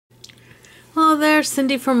Well, there's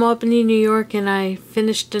Cindy from Albany, New York, and I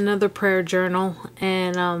finished another prayer journal.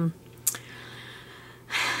 And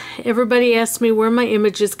everybody asked me where my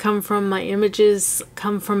images come from. My images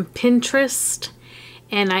come from Pinterest,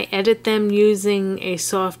 and I edit them using a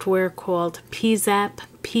software called Pizap,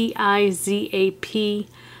 Pizap.com.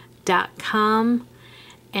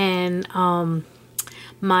 And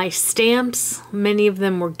my stamps, many of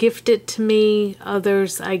them were gifted to me.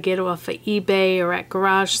 Others I get off of eBay or at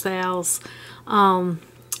garage sales.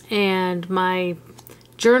 And my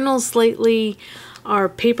journals lately are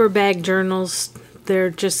paper bag journals.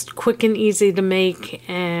 They're just quick and easy to make,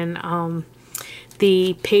 and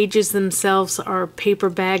the pages themselves are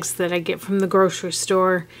paper bags that I get from the grocery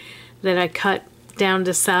store that I cut down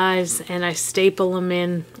to size and I staple them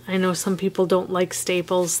in. I know some people don't like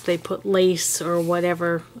staples. They put lace or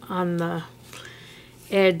whatever on the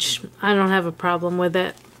edge. I don't have a problem with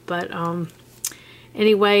it, but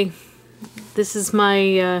anyway, this is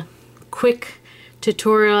my quick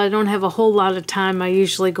tutorial. I don't have a whole lot of time. I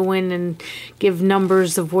usually go in and give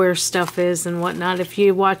numbers of where stuff is and whatnot. If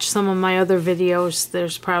you watch some of my other videos,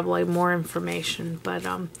 there's probably more information. But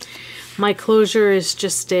my closure is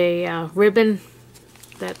just a ribbon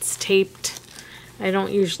that's taped. I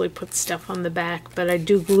don't usually put stuff on the back, but I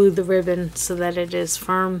do glue the ribbon so that it is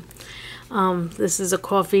firm. This is a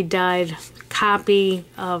coffee dyed copy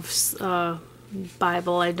of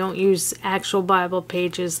Bible. I don't use actual Bible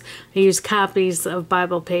pages. I use copies of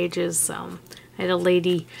Bible pages. I had a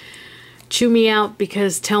lady chew me out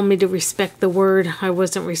because tell me to respect the Word. I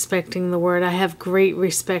wasn't respecting the Word. I have great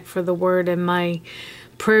respect for the Word, and my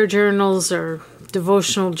prayer journals or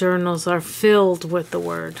devotional journals are filled with the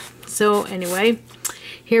Word. So anyway,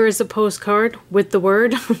 here is a postcard with the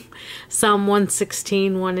Word. Psalm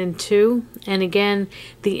 116, 1 and 2. And again,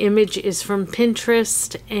 the image is from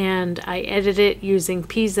Pinterest, and I edit it using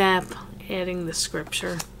Pizap, adding the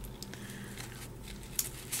scripture.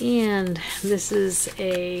 And this is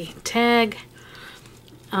a tag.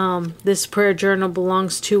 This prayer journal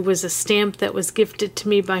was a stamp that was gifted to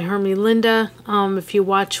me by Hermie Linda. If you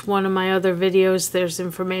watch one of my other videos, there's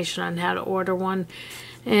information on how to order one.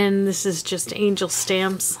 And this is just angel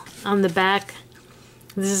stamps on the back.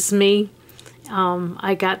 This is me.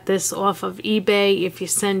 I got this off of eBay. If you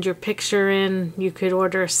send your picture in, you could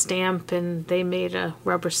order a stamp, and they made a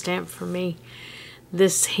rubber stamp for me.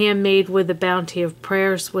 This Handmade with a Bounty of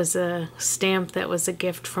Prayers was a stamp that was a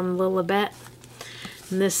gift from Lilibet.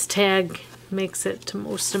 And this tag makes it to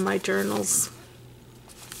most of my journals.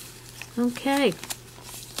 Okay.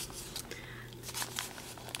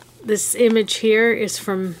 This image here is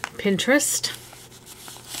from Pinterest.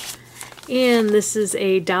 And this is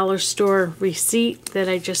a dollar store receipt that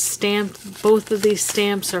I just stamped. Both of these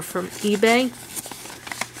stamps are from eBay.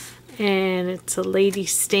 And it's a lady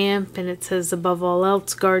stamp, and it says, above all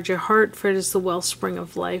else, guard your heart, for it is the wellspring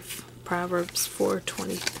of life. Proverbs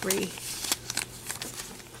 4:23.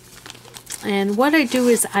 And what I do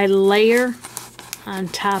is I layer on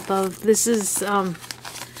top of, this is a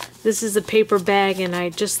paper bag, and I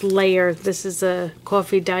just layer. This is a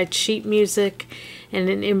coffee dyed sheet music and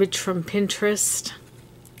an image from Pinterest.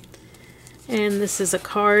 And this is a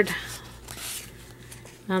card.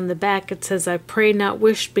 On the back it says, I pray not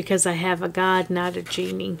wish, because I have a God, not a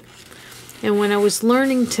genie. And when I was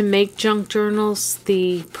learning to make junk journals,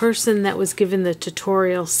 the person that was given the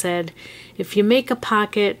tutorial said, if you make a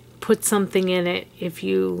pocket, put something in it. If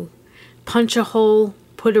you punch a hole,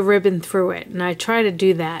 put a ribbon through it. And I try to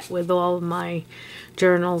do that with all of my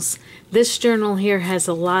journals. This journal here has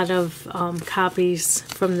a lot of copies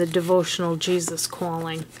from the Devotional Jesus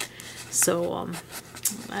Calling. So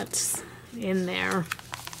that's in there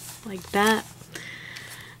like that.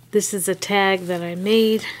 This is a tag that I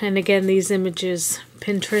made. And again, these images,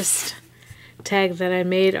 Pinterest tag that I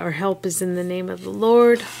made, our help is in the name of the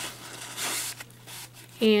Lord.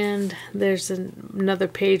 And there's another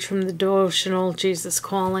page from the Devotional Jesus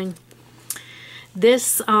Calling.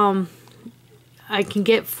 This, I can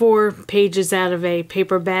get 4 pages out of a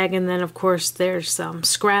paper bag, and then of course there's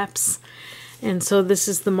scraps. And so this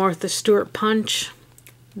is the Martha Stewart Punch.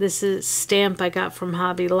 This is a stamp I got from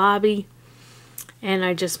Hobby Lobby, and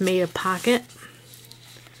I just made a pocket.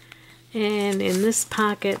 And in this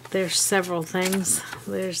pocket there's several things.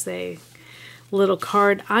 There's a little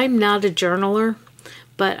card. I'm not a journaler,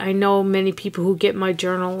 but I know many people who get my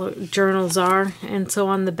journals are, and so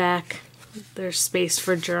on the back there's space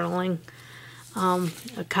for journaling.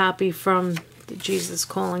 A copy from the Jesus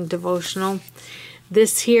Calling Devotional.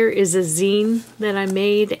 This here is a zine that I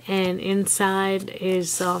made, and inside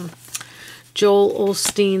is Joel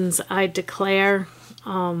Osteen's I Declare.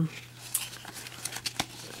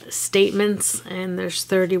 statements, and there's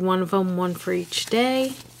 31 of them, one for each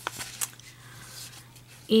day.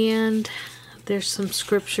 And there's some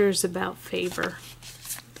scriptures about favor.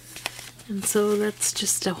 And so that's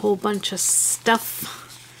just a whole bunch of stuff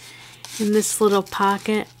in this little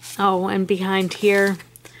pocket. Oh, and behind here,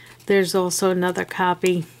 there's also another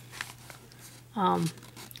copy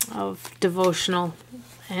of Devotional.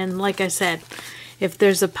 And like I said, if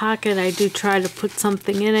there's a pocket, I do try to put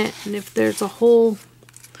something in it. And if there's a hole,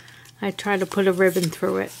 I try to put a ribbon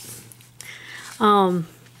through it.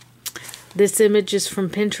 This image is from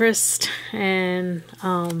Pinterest, and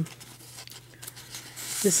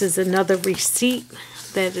this is another receipt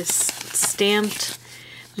that is stamped.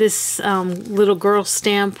 This little girl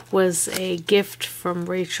stamp was a gift from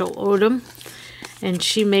Rachel Odom, and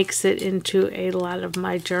she makes it into a lot of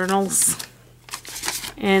my journals.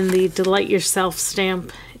 And the Delight Yourself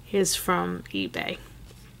stamp is from eBay.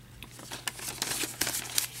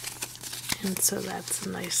 And so that's a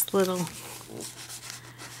nice little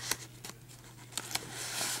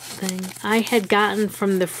thing. I had gotten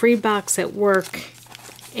from the free box at work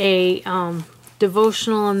a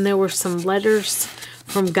devotional, and there were some letters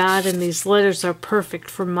from God, and these letters are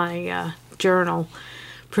perfect for my journal.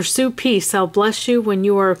 Pursue peace. I'll bless you when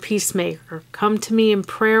you are a peacemaker. Come to me in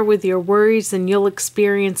prayer with your worries, and you'll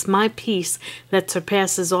experience my peace that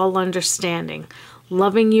surpasses all understanding.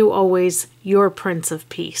 Loving you always, your Prince of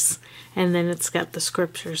Peace. And then it's got the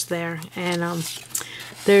scriptures there. And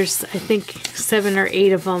there's, I think, 7 or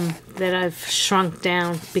 8 of them that I've shrunk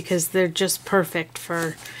down because they're just perfect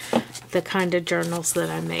for the kind of journals that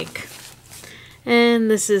I make. And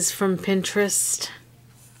this is from Pinterest.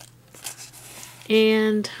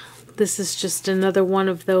 And this is just another one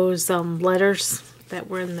of those letters that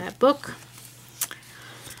were in that book.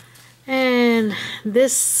 And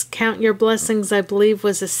this, Count Your Blessings, I believe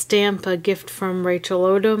was a stamp, a gift from Rachel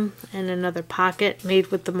Odom, and another pocket made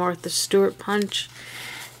with the Martha Stewart punch.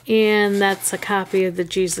 And that's a copy of the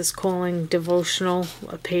Jesus Calling Devotional,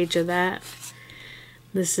 a page of that.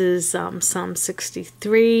 This is Psalm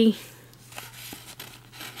 63.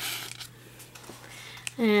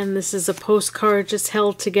 And this is a postcard just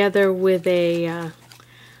held together with a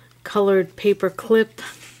colored paper clip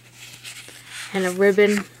and a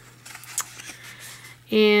ribbon.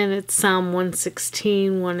 And it's Psalm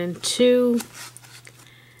 116, 1 and 2.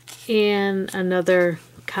 And another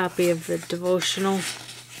copy of the devotional.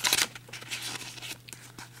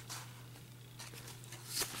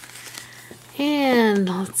 And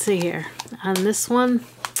let's see here. On this one,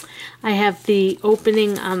 I have the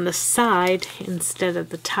opening on the side instead of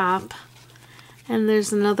the top. And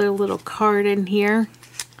there's another little card in here.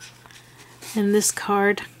 And this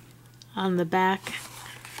card on the back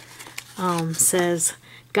says,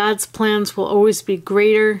 God's plans will always be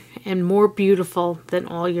greater and more beautiful than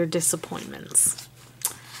all your disappointments.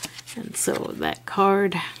 And so that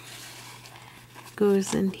card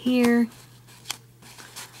goes in here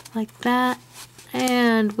like that.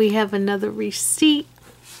 And we have another receipt.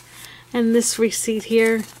 And this receipt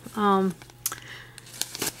here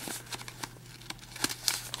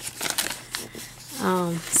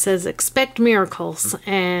says expect miracles,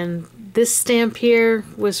 and this stamp here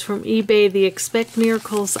was from eBay. The expect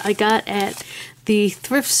miracles I got at the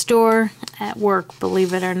thrift store at work,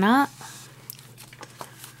 believe it or not.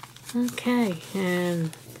 Okay,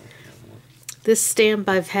 and this stamp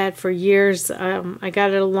I've had for years. I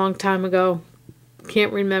got it a long time ago.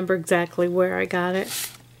 Can't remember exactly where I got it.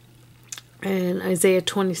 And Isaiah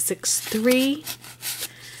 26:3.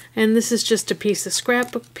 And this is just a piece of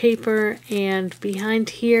scrapbook paper, and behind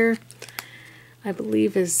here I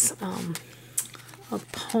believe is a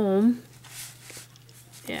poem.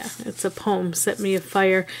 Yeah, it's a poem, Set Me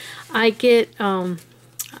Afire. I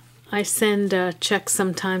send checks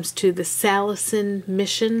sometimes to the Salison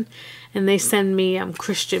Mission, and they send me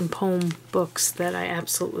Christian poem books that I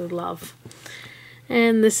absolutely love.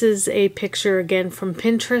 And this is a picture again from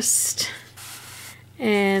Pinterest,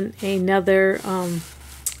 and another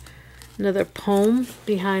poem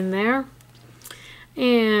behind there,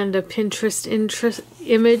 and a Pinterest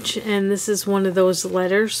image, and this is one of those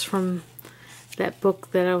letters from that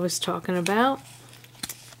book that I was talking about.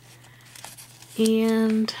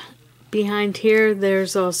 And behind here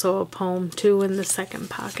there's also a poem too in the second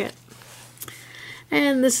pocket.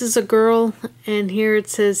 And this is a girl, and here it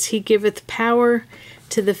says, He giveth power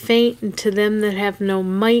to the faint, and to them that have no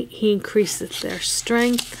might He increaseth their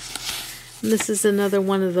strength. And this is another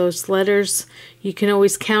one of those letters. You can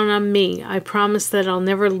always count on me. I promise that I'll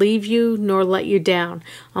never leave you nor let you down.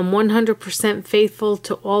 I'm 100% faithful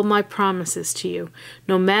to all my promises to you.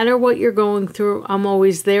 No matter what you're going through, I'm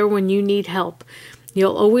always there when you need help.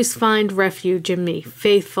 You'll always find refuge in me,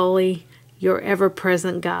 faithfully, your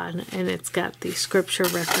ever-present God. And it's got the scripture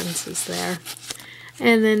references there.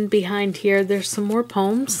 And then behind here, there's some more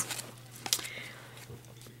poems.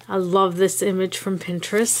 I love this image from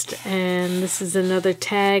Pinterest. And this is another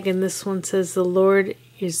tag. And this one says, the Lord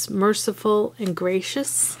is merciful and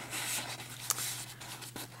gracious.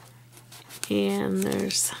 And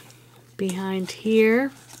there's behind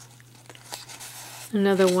here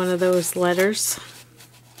another one of those letters.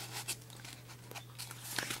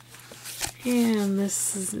 And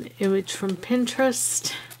this is an image from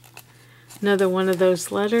Pinterest. Another one of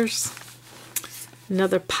those letters.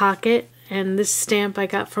 Another pocket. And this stamp I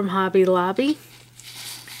got from Hobby Lobby.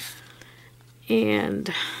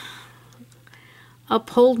 And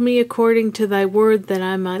uphold me according to thy word that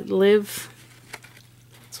I might live.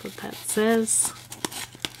 That's what that says.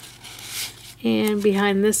 And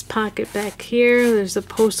behind this pocket back here, there's a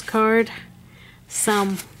postcard.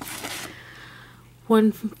 Psalm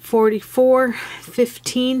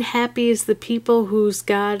 144:15. Happy is the people whose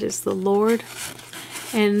God is the Lord.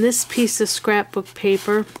 And this piece of scrapbook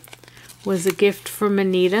paper was a gift from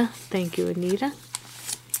Anita. Thank you, Anita.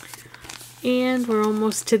 And we're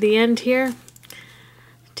almost to the end here.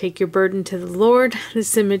 Take your burden to the Lord.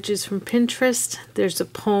 This image is from Pinterest. There's a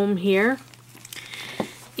poem here.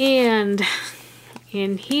 And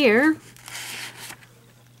in here,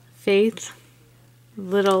 Faith,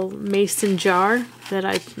 little mason jar that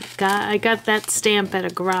I got that stamp at a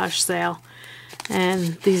garage sale.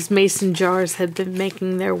 And these mason jars had been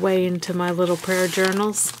making their way into my little prayer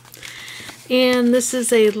journals. And this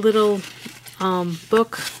is a little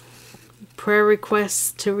book, prayer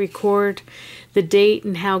requests to record the date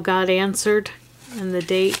and how God answered and the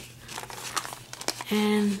date.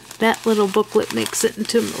 And that little booklet makes it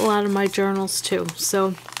into a lot of my journals too.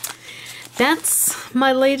 So that's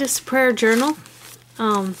my latest prayer journal.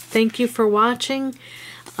 Thank you for watching,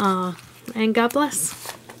 and God bless.